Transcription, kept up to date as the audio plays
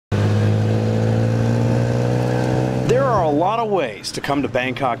are a lot of ways to come to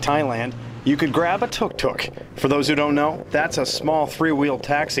Bangkok, Thailand. You could grab a tuk-tuk. For those who don't know, that's a small three-wheel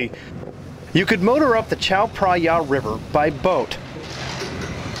taxi. You could motor up the Chao Phraya River by boat.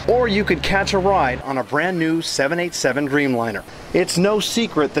 Or you could catch a ride on a brand new 787 Dreamliner. It's no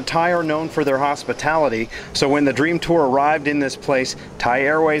secret that Thai are known for their hospitality, so when the Dream Tour arrived in this place, Thai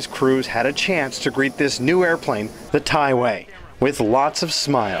Airways crews had a chance to greet this new airplane the Thai way, with lots of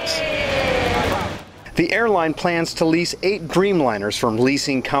smiles. The airline plans to lease 8 Dreamliners from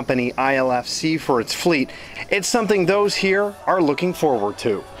leasing company ILFC for its fleet. It's something those here are looking forward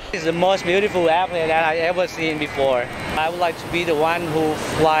to. It's the most beautiful airplane that I've ever seen before. I would like to be the one who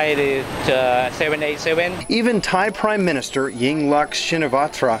fly the 787. Even Thai Prime Minister Yingluck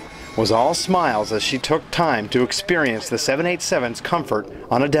Shinawatra was all smiles as she took time to experience the 787's comfort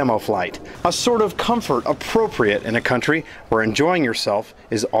on a demo flight. A sort of comfort appropriate in a country where enjoying yourself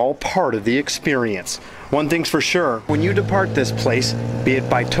is all part of the experience. One thing's for sure, when you depart this place, be it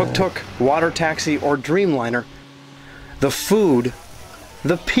by tuk-tuk, water taxi, or Dreamliner, the food,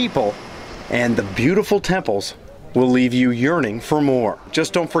 the people, and the beautiful temples will leave you yearning for more.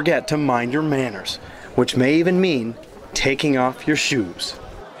 Just don't forget to mind your manners, which may even mean taking off your shoes.